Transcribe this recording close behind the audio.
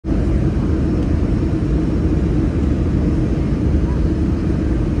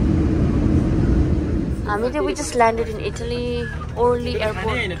told you we just landed in Italy, Orly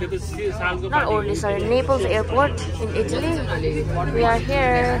Airport. Not Orly, sorry, Naples Airport in Italy. We are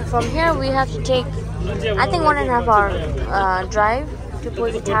here. From here we have to take, I think, 1.5 hour drive to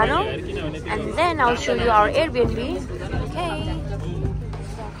Positano, and then I'll show you our Airbnb. Okay,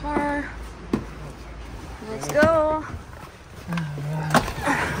 this is our car. Let's go.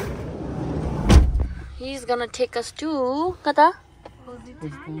 He's gonna take us to Kata?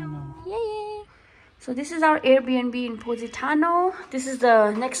 Positano. Yay! So this is our Airbnb in Positano. This is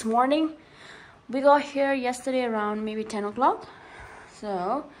the next morning. We got here yesterday around maybe 10 o'clock.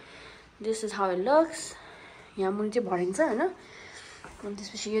 So this is how it looks. Yeah, I'm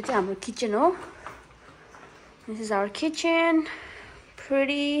this is our kitchen. This is our kitchen.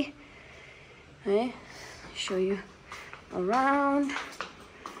 Pretty. Okay, show you around.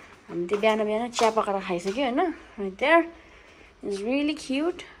 Right there. It's really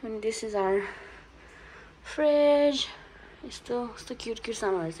cute. And this is our fridge. It's still cute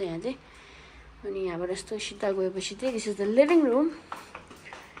samanharu cha yaha chai. Ani yahaबाट यस्तो सिधा गएपछि चाहिँ this is the living room.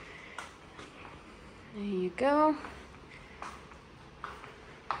 There you go.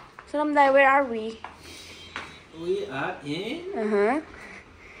 Saramdai, where are we? We are in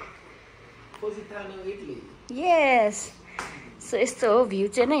Positano, Italy. Yes. So यस्तो view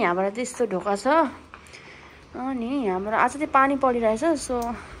चाहिँ नि यहाँबाट चाहिँ यस्तो ढोका छ. अनि यहाँबाट आज चाहिँ पानी परिरहेछ.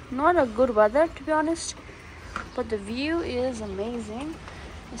 So not a good weather to be honest, but the view is amazing.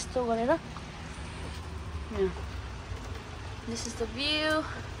 यस्तो गरेर. Yeah. This is the view.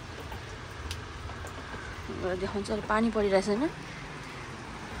 देखाउँछ अहिले पानी परिरहेछ हैन.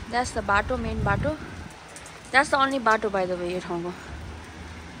 That's the bato, main bato. That's the only bato by the way यो ठाउँको.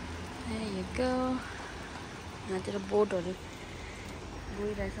 There you go. यहाँतिर बोटहरु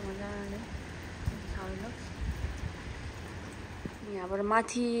गइरहेछ मजाले. How it looks. यहाँबाट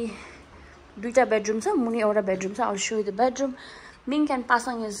माथि दुईटा बेडरुम छ, मुनि एउटा बेडरुम छ. I'll show you the bedroom. Mink and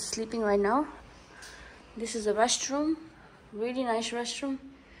Pasang is sleeping right now. This is the restroom. Really nice restroom.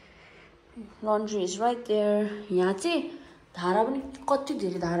 Laundry is right there. यहाँ चाहिँ धारा पनि कति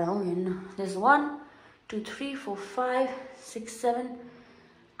धेरै धारा हो हेर्न. There's 1 2 3 4 5 6 7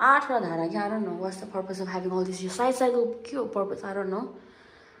 8 वटा धारा. I don't know what's the purpose of having all these. Your side के हो purpose, I don't know.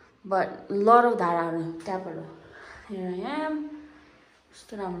 But a lot of धाराहरु ट्यापहरु. Here I am.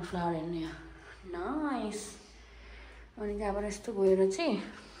 यस्तो राम्रो फ्लावर हेर्नु यहाँ. Nice. अनि त्यहाँबाट यस्तो गएर चाहिँ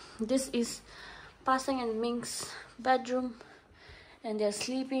this is Pasang and Mink's bedroom, and they are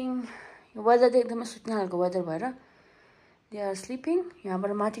sleeping. Weather चाहिँ एकदमै सुत्ने खालको weather भएर they are sleeping.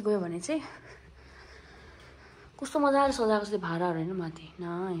 यहाँबाट माथि गयो भने चाहिँ कस्तो मजाले सजाएको छ त्यो भाराहरु हैन माथि.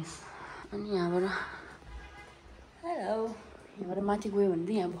 Nice. अनि यहाँबाट hello. यहाँबाट माथि गयो भने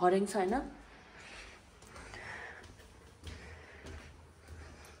चाहिँ यहाँ भर्याङ छ हैन.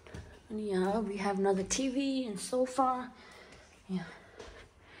 अनि यहाँ we have another TV and sofa. Yeah.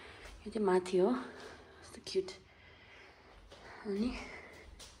 यो चाहिँ माथि हो. So cute. अनि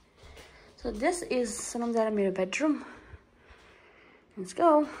so this is Sanamjara मेरो bedroom. Let's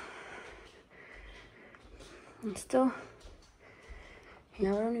go. And still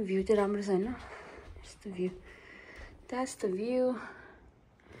यहाँबाट पनि भ्यू चाहिँ राम्रो छ हैन. That's the view. That's the view.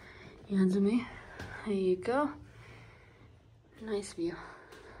 यहाँ जाउँ है. There you go. Nice view.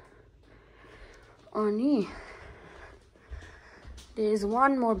 Ani there is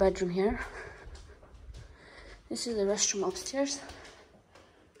one more bedroom here. This is the restroom upstairs.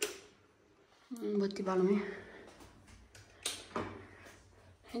 Batti balme.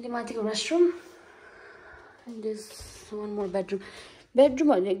 And the mathiko restroom. And there's one more bedroom.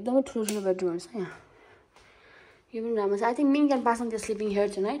 Bedroom ekdamai ठुलो bedroom छ यहाँ. Even Ramas, I think Mink and Pasang are sleeping here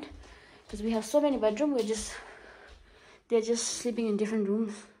tonight because we have so many bedrooms. They're just sleeping in different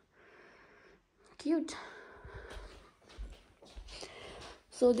rooms. Cute.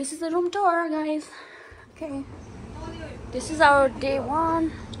 So this is the room tour, guys. Okay. This is our day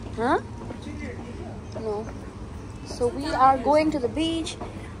 1. Huh? No. So we are going to the beach.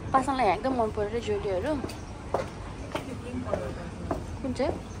 Pasangलाई एकदम मन परेर ज्वेलरीहरु. कुन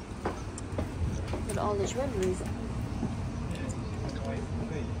चाहिँ? With all the jewelries.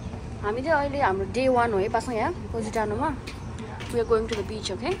 हामी चाहिँ अहिले हाम्रो day 1 हो है पासङ यहाँ पोजिटानोमा. We are going to the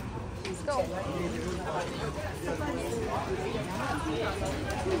beach, okay? Let's go.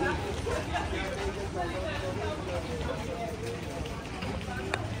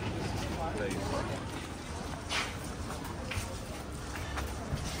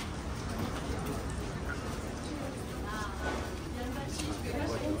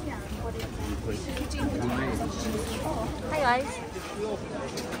 Hi guys.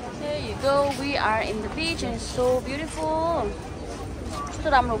 There you go. We are in the beach and it's so beautiful. कस्तो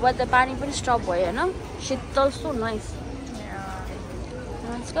राम्रो वेदर पानी पनि स्टप भयो हैन शीतल सो नाइस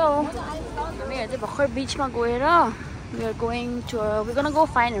Let's go हामी चाहिँ भर्खर बीचमा गएर we are going to we're gonna go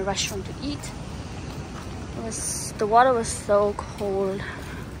find a restaurant to eat. The water was so cold.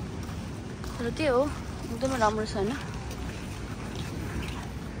 तर त्यो एकदमै राम्रो छ हैन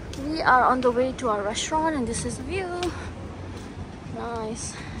We are on the way to our restaurant and this is the view.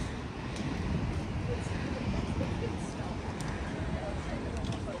 Nice.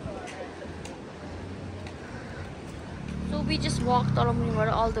 So we just walked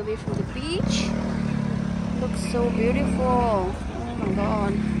all the way from the beach. Looks so beautiful. Oh my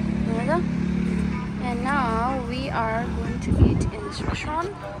god. And now we are going to eat in this restaurant.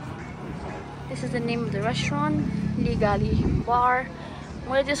 This is the name of the restaurant, Legali Bar.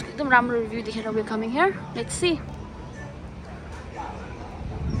 We're just the ramro review we're coming here. Let's see.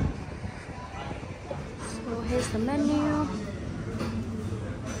 So here's the menu.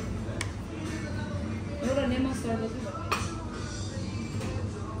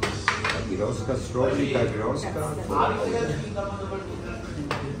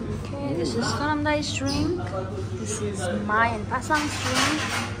 Okay, this is Sanamdai's drink. This is my and Pasang's drink.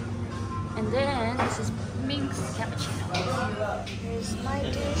 And then this is Ming's cappuccino. Here's my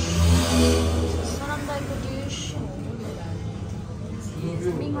dish. This is Sanamdai's dish. This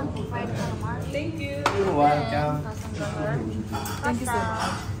is Ming fried calamari. Thank you. You're welcome. Thank you, sir.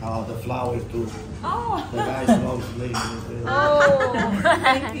 Oh, the flowers too. Oh. The guys love playing. Oh.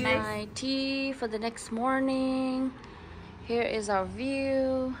 Thank you. My tea for the next morning. Here is our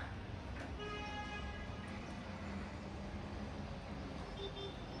view.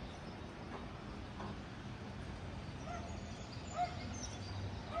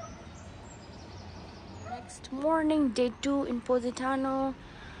 Next morning, day 2 in Positano.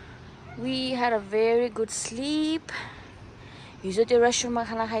 We had a very good sleep. हिजो त्यो रेस्टुरेन्टमा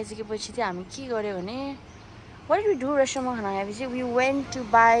खाना खाइसकेपछि चाहिँ हामी के गर्यो भने What did we do रेस्टुरेन्टमा खाना खाएपछि we went to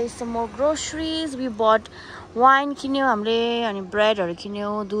buy some more groceries. We bought wine किन्यो हामीले अनि ब्रेडहरु किन्यो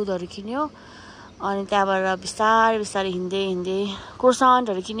दूधहरु किन्यो अनि त्यहाँबाट बिस्तारै बिस्तारै हिँड्दै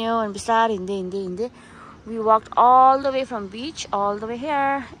क्रोसन्टहरु किन्यो अनि बिस्तारै हिँड्दै We walked all the way from beach all the way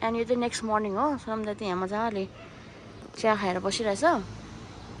here and यो चाहिँ next morning हो सनमदा चाहिँ यहाँ मजाले चिया खाएर बसिरहेछ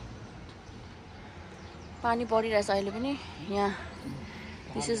पानी परिरहेछ अहिले पनि यहाँ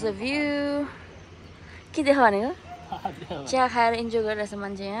This is the view के देख भनेको चिया खाएर इन्जोय गरिरहेछ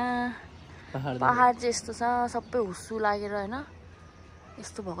मान्छे यहाँ पहाड चाहिँ यस्तो छ सबै हुस्सु लागेर हैन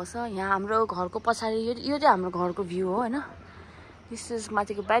यस्तो भएको छ यहाँ हाम्रो घरको पछाडी यो चाहिँ हाम्रो घरको भ्यू हो हैन This is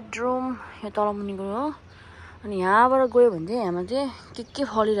माथिको बेडरुम यो तलमुनिको हो अनि यहाँबाट गयो भने चाहिँ यहाँ चाहिँ के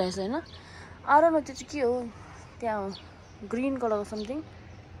फलिरहेछ हैन I don't know त्यो चाहिँ के हो त्यहाँ ग्रीन कलरको something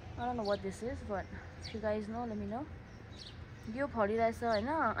I don't know what this is but if you guys know let me know यो फलिरहेछ हैन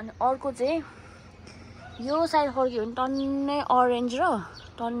अनि अर्को चाहिँ यो साइड फर्क्यो भने टन्नै ऑरेन्ज र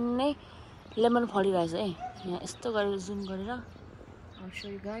टन्नै लेमन फलिरहेछ है यहाँ यस्तो गरेर जुम गरेर I'll show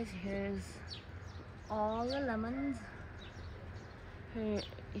you guys here's all the lemons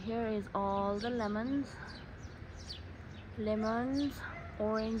here is all the lemons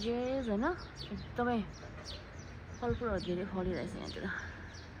oranges हैन एकदमै फलफुलहरु धेरै फलिरहेछ यहाँतिर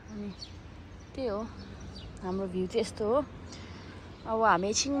अनि त्यही हो हाम्रो भ्यू चाहिँ यस्तो हो अब हामी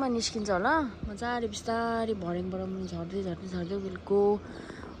एकछिनमा निस्किन्छ होला मजाले बिस्तारै भरेङबाट झर्दै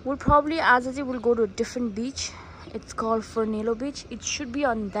we'll probably आज चाहिँ we'll go to a different beach it's called Fernelo Beach it should be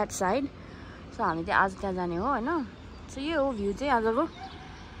on that side so हामी चाहिँ आज त्यहाँ जाने हो हैन so यो हो भ्यू चाहिँ आजको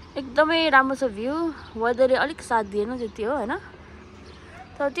एकदमै राम्रो छ भ्यू वेदरले अलिक साथ दिएन त्यति हो हैन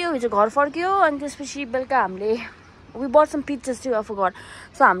तर त्यो हिजो घर फर्क्यो अनि त्यसपछि बेलुका हामीले we bought some pizzas too I forgot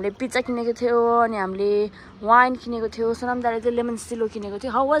so हामीले पिज्जा किनेको थियो अनि हामीले वाइन किनेको थियो सनमदाले चाहिँ लेमन सिलो किनेको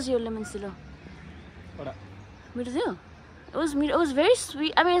थियो how was your lemon silo मिठो थियो it was very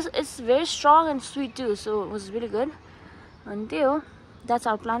sweet I mean it's very strong and sweet too so it was really good अनि त्यही हो that's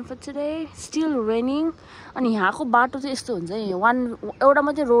our plan for today still raining अनि यहाँको बाटो चाहिँ यस्तो हुन्छ है एउटा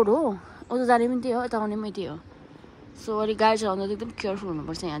मात्रै रोड हो उता जाने पनि त्यही हो यता आउने पनि त्यही हो so अलि गाडी चलाउँदा एकदम केयरफुल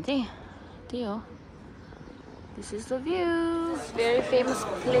हुनुपर्छ यहाँ चाहिँ त्यही हो This is the view. Very famous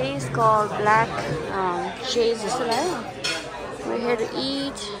place called Black Chase. We're here to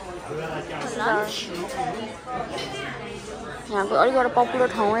eat lunch. Yeah, we already got a popular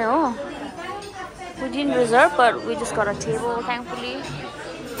town. We didn't reserve, but we just got a table, thankfully.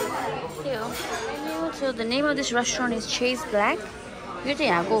 So the name of this restaurant is Chase Black.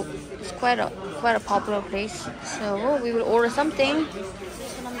 It's quite a popular place. So we will order something.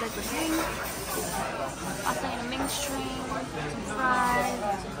 Pasta in a mixed string, some fries,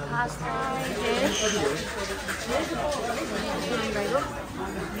 some pasta, fish.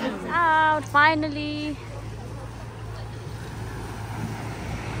 It's out finally.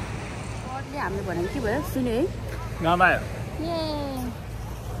 Yeah, I'm going to keep it. Soon, eh? Yay!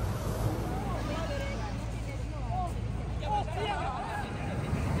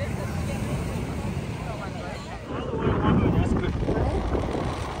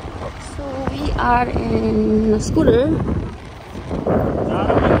 So we are in a scooter.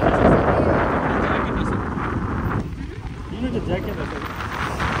 You need a jacket, I think.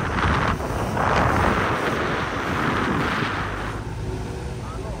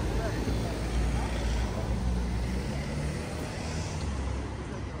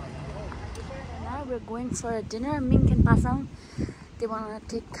 Now we're going for a dinner. Mink and Pasang, they want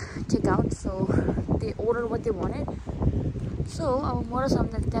to take out, so they ordered what they wanted. So our mother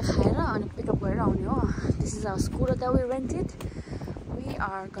something and pick up where this is our scooter that we rented. We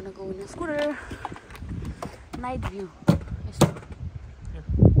are gonna go in a scooter. Night view.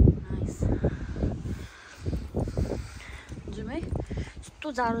 Nice. Jumai.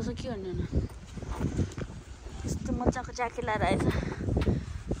 So jaro sa ke garne yasto machako jacket laera aisa.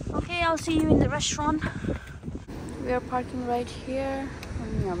 Okay, I'll see you in the restaurant. We are parking right here.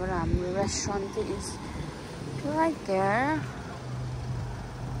 And the restaurant is right there.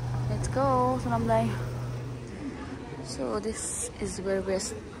 Let's go. So this is where we're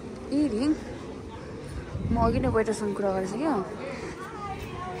eating. We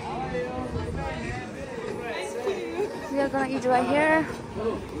are gonna eat right here.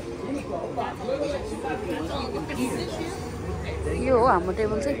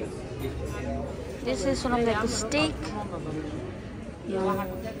 This is one of the steak. I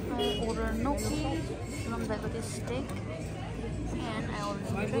ordered gnocchi. This steak. And I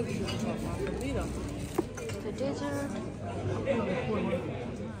ordered drink. The dessert.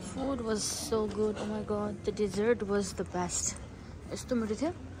 Food was so good. Oh my god, the dessert was the best. It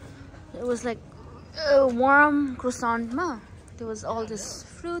was like a warm croissant. There was all this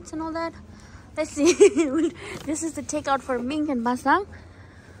fruits and all that. Let's see. This is the takeout for Mink and Basang.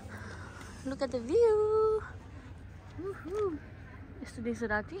 Look at the view. Woohoo!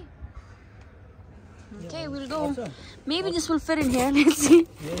 Okay, we'll go. Maybe this will fit in here. Let's see.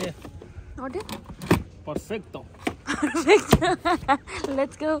 Yeah. What? Perfecto. Perfect.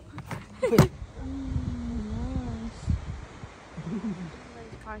 Let's go. Nice.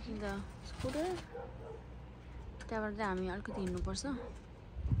 Parking the scooter.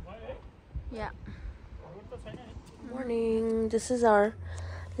 Yeah. Morning. This is our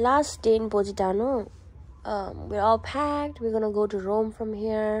last day in Positano. We're all packed. We're gonna go to Rome from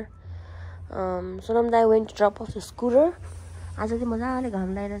here. Sonamdai went to drop off the scooter. You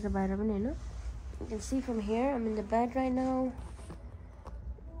can see from here, I'm in the bed right now.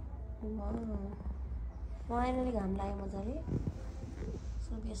 Wow. Finally, it's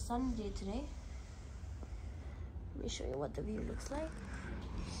gonna be a sunny day today. Let me show you what the view looks like.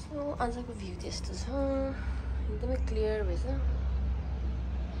 So, as I view this, it's clear. Look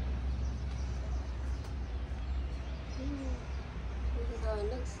at how it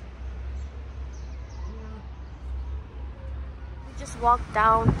looks. We just walked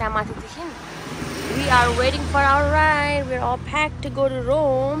down Tamati. We are waiting for our ride. We're all packed to go to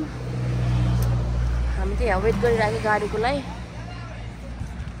Rome. हामी त यहाँ weight गरिरहेको गाडीको लागि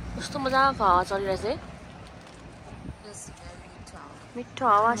कस्तो मजाको हावा चलिरहेछ है मिठो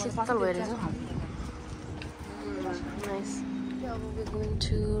हावा शीतल भइरहेछ Nice. Yeah, we'll be going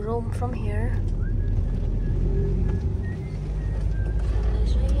to Rome from here.